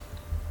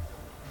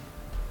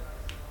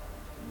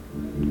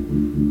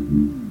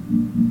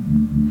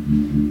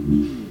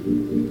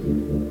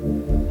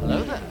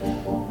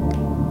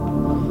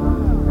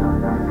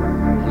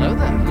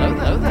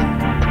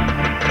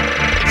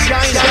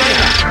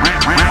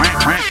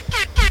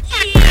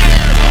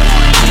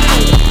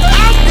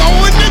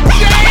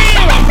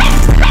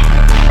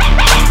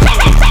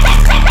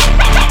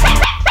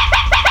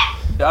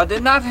I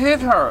did not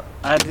hit her.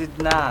 I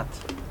did not.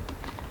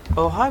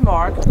 Oh, hi,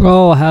 Mark.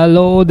 Oh,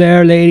 hello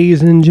there,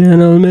 ladies and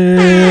gentlemen.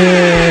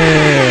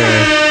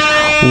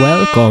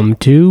 Welcome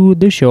to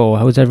the show.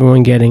 How's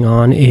everyone getting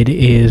on? It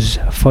is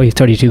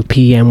 5:32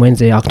 p.m.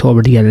 Wednesday,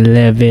 October the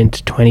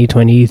 11th,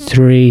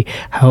 2023.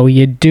 How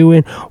you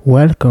doing?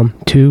 Welcome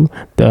to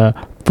the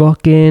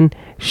fucking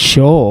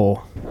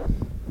show.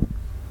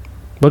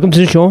 Welcome to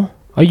the show.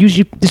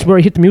 This is where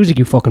I hit the music,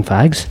 you fucking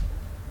fags.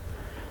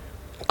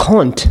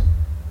 Cunt.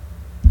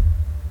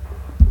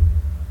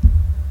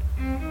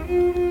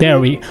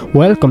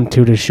 Welcome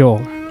to the show.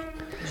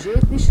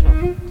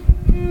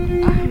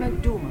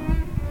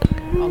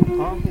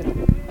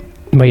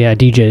 But yeah,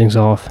 DJing's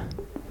off.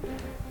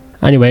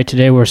 Anyway,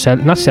 today we're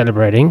not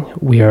celebrating.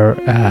 We're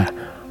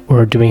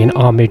doing an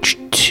homage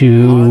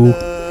to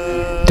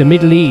the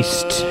Middle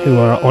East, who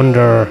are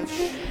under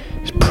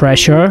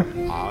pressure.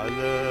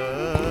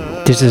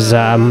 This is,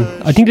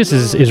 I think this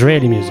is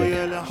Israeli music,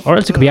 or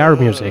else it could be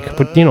Arab music.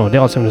 But you know, they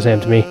all sound the same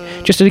to me.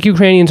 Just like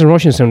Ukrainians and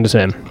Russians sound the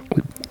same.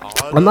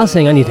 I'm not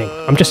saying anything.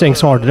 I'm just saying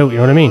sort it out. You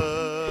know what I mean?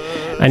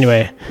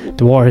 Anyway,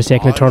 the war has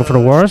taken a turn for the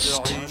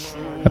worst.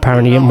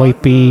 Apparently, it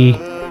might be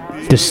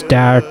the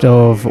start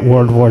of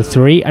World War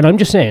III. And I'm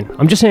just saying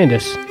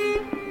this.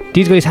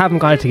 These guys haven't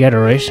got it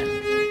together, right?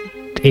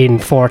 In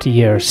 40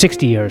 years,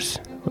 60 years,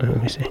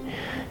 let me say,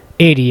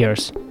 80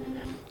 years.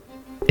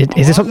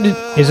 Is there something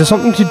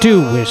to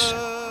do with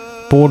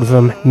both of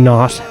them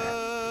not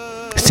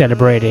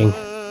celebrating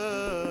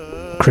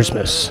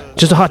Christmas?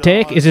 Just a hot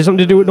take. Is there something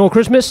to do with no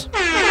Christmas?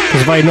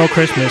 Because if I had no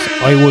Christmas,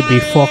 I would be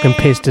fucking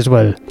pissed as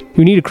well.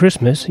 You need a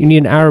Christmas. You need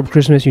an Arab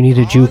Christmas. You need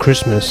a Jew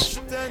Christmas.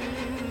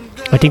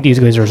 I think these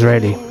guys are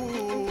Israeli.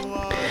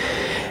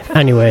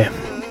 Anyway.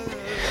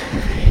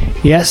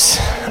 Yes,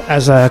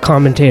 as a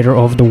commentator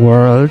of the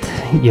world,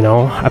 you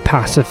know, a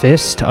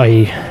pacifist,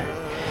 I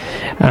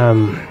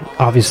am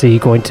obviously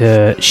going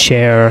to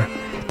share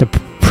the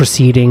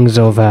proceedings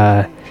of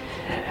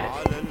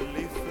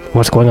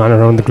what's going on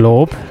around the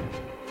globe.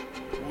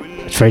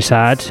 It's very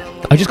sad.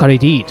 I just got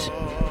ID'd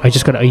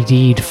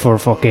for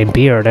fucking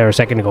beer there a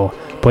second ago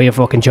by a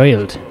fucking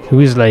child who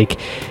is like,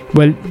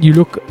 well, you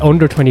look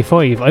under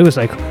 25. I was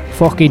like,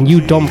 fucking you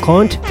dumb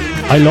cunt.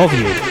 I love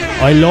you.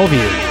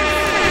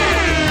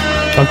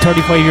 I'm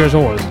 35 years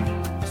old.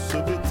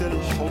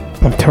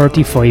 I'm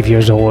 35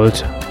 years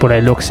old, but I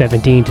look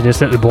 17 to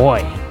this little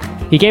boy.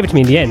 He gave it to me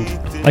in the end.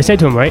 I said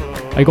to him, right,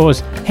 I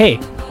goes, hey,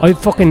 I'm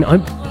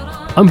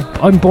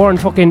born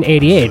fucking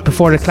 88,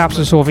 before the collapse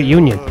of the Soviet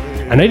Union.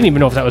 And I didn't even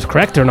know if that was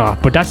correct or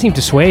not, but that seemed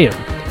to sway him.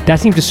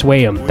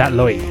 That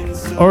lie.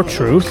 Or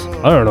truth.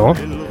 I don't know.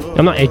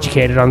 I'm not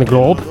educated on the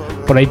globe,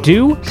 but I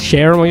do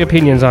share my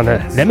opinions on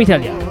it. Let me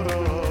tell you.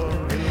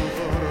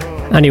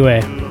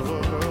 Anyway.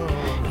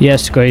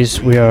 Yes, guys,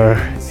 we are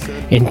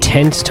in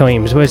tense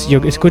times.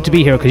 It's good to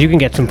be here because you can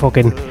get some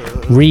fucking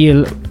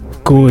real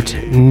good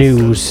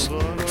news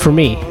from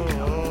me.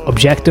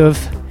 Objective,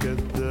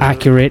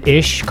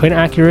 accurate-ish, kind of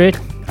accurate.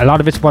 A lot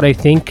of it's what I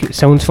think. It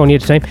sounds funny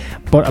at the time,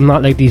 but I'm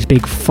not like these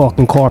big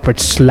fucking corporate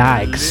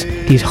slags,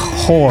 these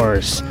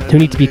whores who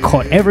need to be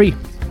cut. Okay,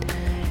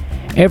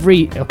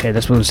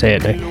 that's what I'll say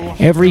it now.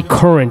 Every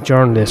current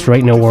journalist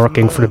right now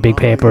working for the big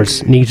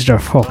papers needs their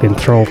fucking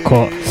throat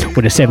cut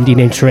with a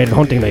 17-inch serrated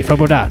hunting knife. How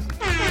about that?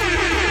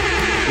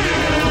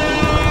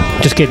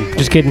 Just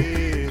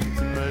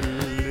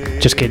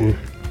kidding.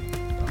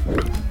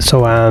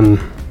 So,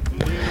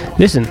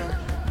 listen.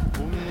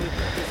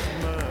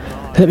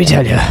 Let me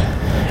tell you.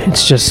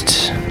 It's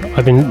just,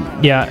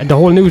 the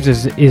whole news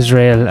is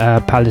Israel,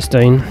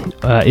 Palestine,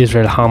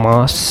 Israel,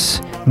 Hamas,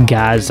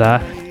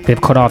 Gaza. They've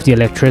cut off the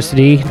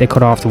electricity, they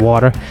cut off the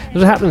water.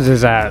 What happens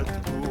is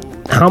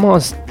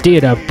Hamas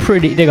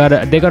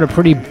they got a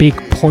pretty big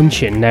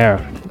punch in there,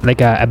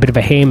 like a bit of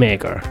a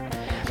haymaker.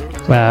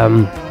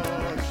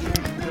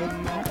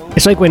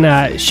 It's like when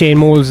Shane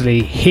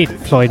Mosley hit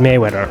Floyd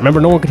Mayweather. Remember,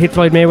 no one could hit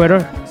Floyd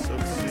Mayweather?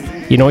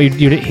 You know,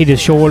 you hit his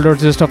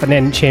shoulders and stuff, and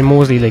then Shane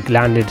Mosley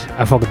landed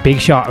a fucking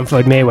big shot on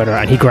Floyd Mayweather,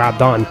 and he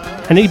grabbed on,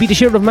 and then he beat the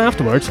shit out of him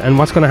afterwards. And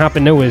what's going to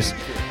happen now is,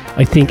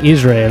 I think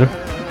Israel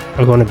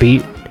are going to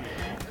beat.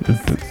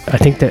 I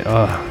think they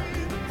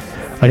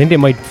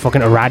might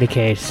fucking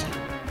eradicate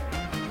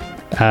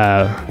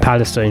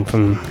Palestine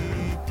from.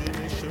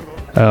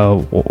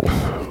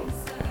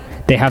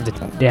 They have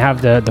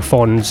the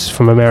funds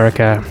from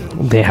America.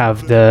 They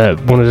have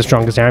one of the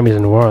strongest armies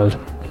in the world.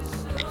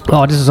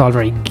 Oh, this is all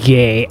very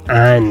gay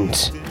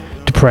and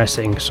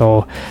depressing.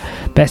 So,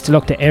 best of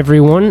luck to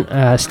everyone.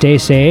 Stay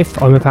safe.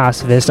 I'm a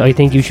pacifist. I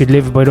think you should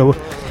live by the...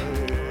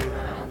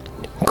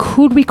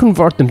 Could we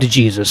convert them to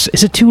Jesus?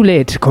 Is it too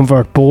late to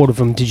convert both of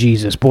them to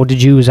Jesus? Both the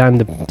Jews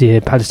and the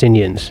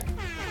Palestinians?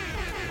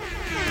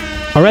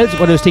 Or else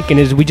what I was thinking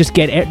is we just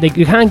get...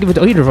 you can't give it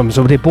to either of them,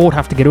 so they both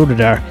have to get out of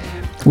there.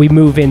 We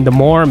move in the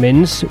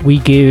Mormons. We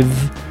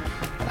give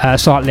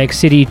Salt Lake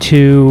City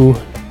to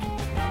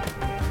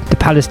the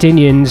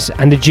Palestinians,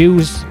 and the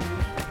Jews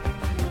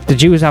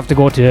have to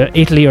go to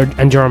Italy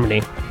and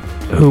Germany,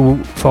 who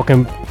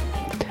fucking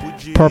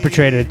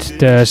perpetrated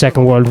the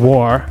Second World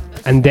War,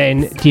 And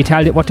then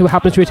what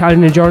happens to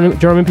Italian and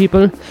German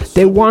people?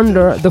 They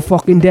wander the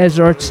fucking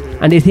deserts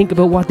and they think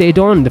about what they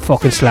done, the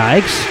fucking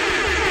slags.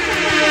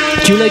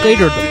 Do you like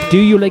either of them? Do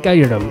you like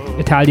either of them?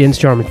 Italians,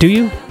 Germans? Do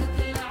you?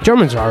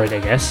 Germans are alright, I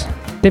guess.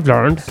 They've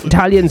learned.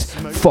 Italians,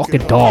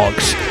 fucking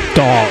dogs,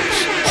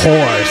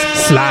 whores,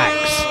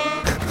 slags.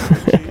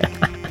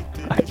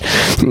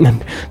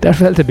 That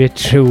felt a bit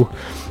too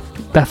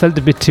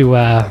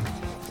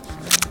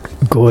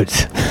good.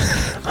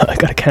 I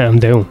gotta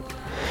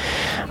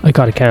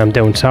calm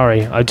down.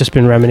 Sorry, I've just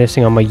been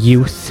reminiscing on my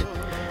youth.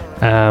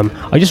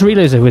 I just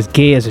realised I was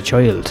gay as a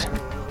child.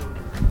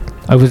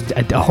 I was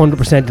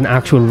 100% an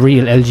actual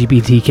real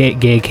LGBT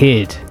gay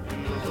kid.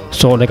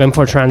 So like, I'm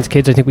for trans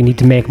kids. I think we need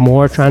to make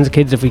more trans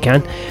kids if we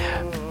can.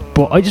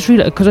 But I just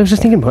realised, because I was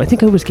just thinking about it, I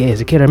think I was gay as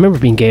a kid. I remember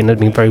being gay and I'd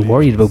been very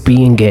worried about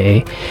being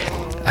gay.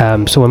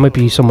 So I might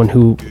be someone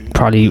who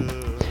probably,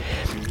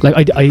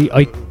 like,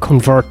 I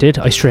converted,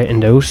 I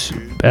straightened out.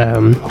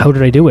 How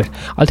did I do it?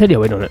 I'll tell you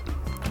how I done it.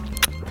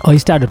 I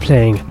started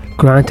playing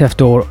Grand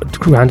Theft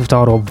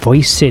Auto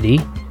Vice City.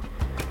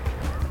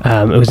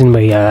 It was in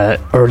my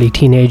early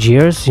teenage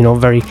years. You know,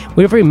 we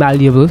were very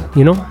malleable.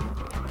 You know,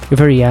 we're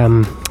very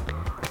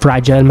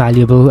fragile,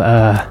 malleable.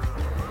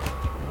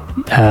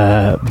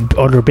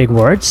 Other big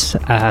words.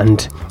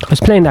 And I was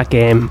playing that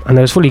game, and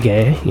I was fully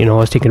gay. You know, I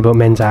was thinking about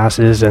men's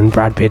asses and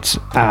Brad Pitt's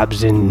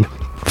abs in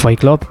Fight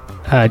Club.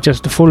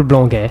 Just full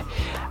blown gay.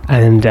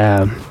 And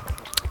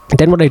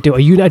then what I do,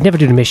 I'd never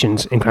do the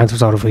missions in Grand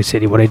Theft Auto Vice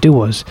City. What I do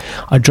was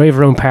I'd drive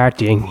around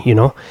partying, you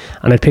know,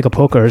 and I'd pick up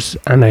hookers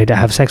and I'd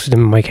have sex with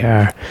them in my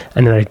car,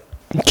 and then I'd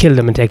kill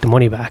them and take the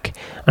money back.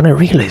 And I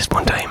realised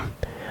one time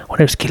when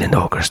I was killing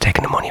the hookers,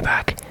 taking the money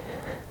back,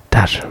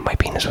 that my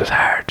penis was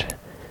hard.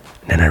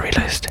 And then I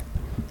realised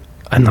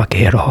I'm not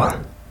gay at all.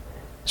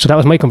 So that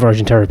was my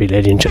conversion therapy,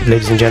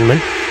 ladies and gentlemen.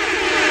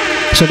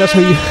 So that's how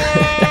you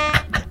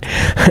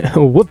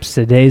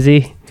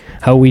whoops-a-daisy.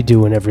 How we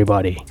doing,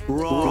 everybody?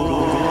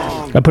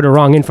 I put a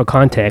wrong in for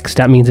context.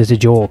 That means it's a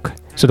joke.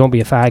 So don't be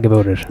a fag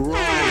about it.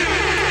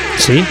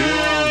 See?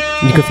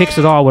 You can fix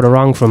it all with a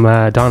wrong from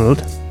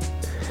Donald.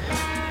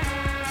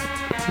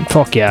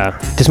 Fuck yeah.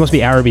 This must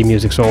be Arabic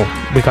music. So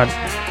we got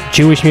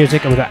Jewish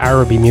music and we got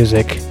Arabic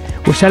music.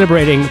 We're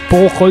celebrating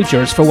both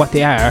cultures for what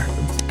they are.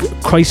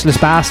 Christless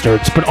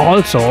bastards. But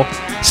also,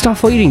 stop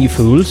fighting, you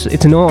fools.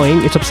 It's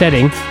annoying. It's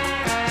upsetting.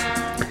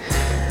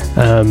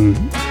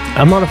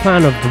 I'm not a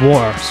fan of the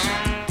wars.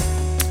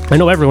 I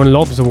know everyone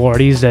loves the war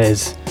these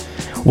days.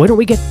 Why don't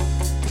we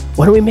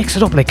mix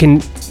it up? Like,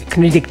 can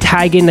we like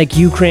tag in like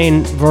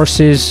Ukraine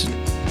versus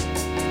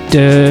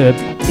the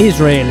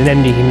Israel, and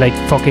then you can like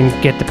fucking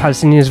get the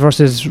Palestinians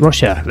versus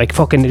Russia. Like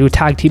fucking do a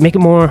tag team, make it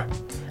more,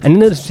 and then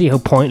let's see how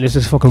pointless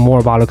this fucking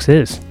war bollocks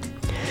is.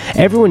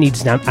 Everyone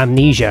needs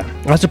amnesia.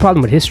 That's the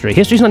problem with history.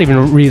 History's not even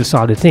a real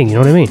solid thing, you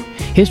know what I mean?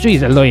 History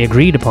is a lie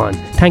agreed upon.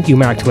 Thank you,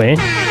 Mark Twain.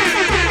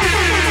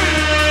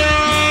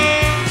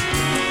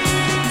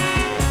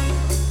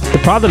 The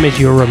problem is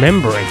you're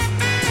remembering.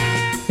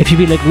 If you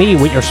be like me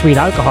with your sweet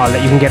alcohol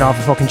that you can get off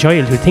a fucking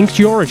child who thinks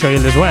you're a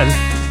child as well,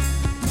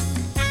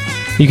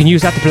 you can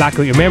use that to black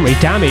out your memory.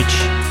 Damage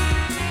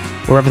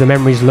wherever the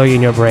memories lie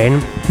in your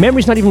brain.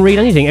 Memory's not even real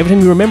anything. Every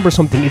time you remember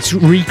something, it's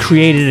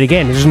recreated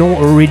again. There's no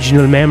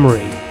original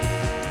memory.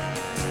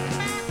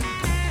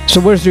 So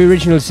where's the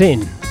original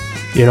sin?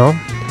 You know?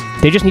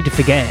 They just need to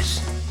forget.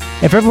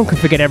 If everyone can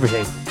forget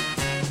everything,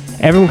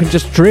 everyone can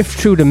just drift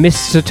through the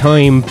mists of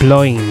time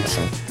blind.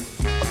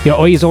 Your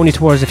eyes only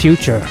towards the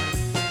future.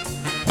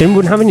 Then we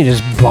wouldn't have any of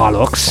this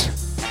bollocks.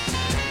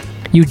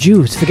 You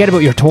Jews, forget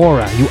about your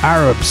Torah. You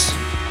Arabs,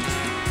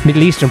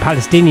 Middle Eastern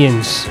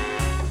Palestinians,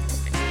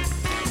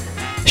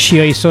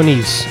 Shia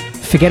Sunnis,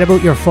 forget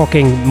about your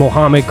fucking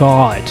Mohammed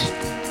God.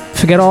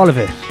 Forget all of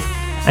it.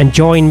 And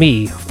join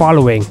me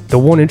following the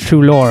one and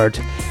true Lord,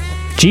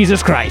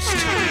 Jesus Christ.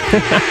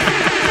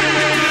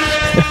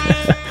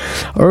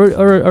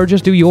 or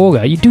just do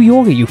yoga. You do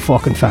yoga, you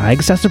fucking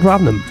fags. That's the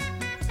problem.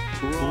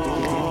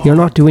 You're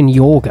not doing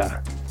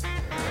yoga.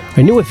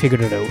 I knew I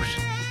figured it out.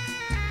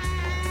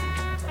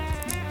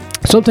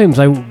 Sometimes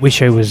I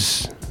wish I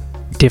was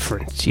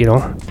different, you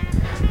know?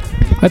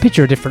 I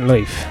picture a different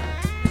life.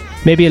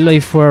 Maybe a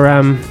life where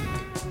I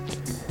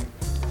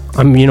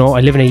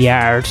live in a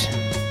yard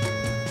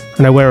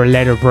and I wear a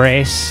leather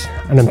brace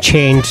and I'm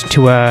chained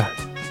to a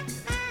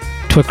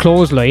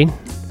clothesline,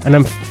 and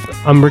I'm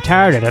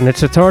retarded and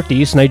it's the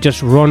 30s, and I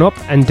just run up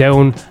and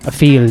down a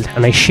field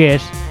and I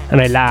shit and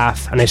I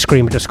laugh and I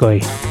scream at the sky.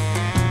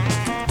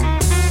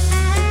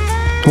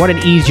 What an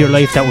easier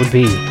life that would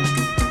be.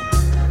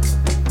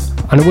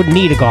 And I wouldn't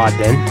need a god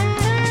then.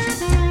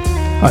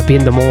 I'd be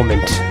in the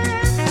moment.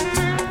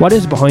 What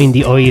is behind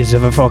the eyes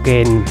of a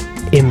fucking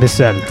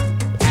imbecile?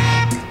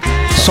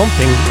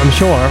 Something, I'm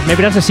sure.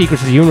 Maybe that's the secret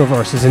to the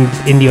universe, is in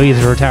the eyes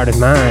of a retarded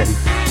man.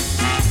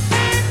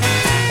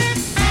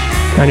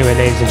 Anyway,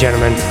 ladies and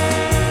gentlemen,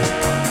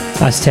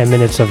 that's 10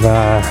 minutes of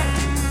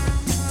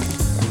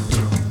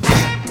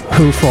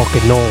who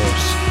fucking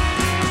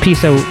knows.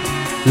 Peace out,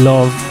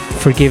 love,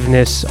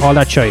 forgiveness, all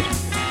that shit.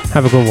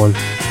 Have a good one.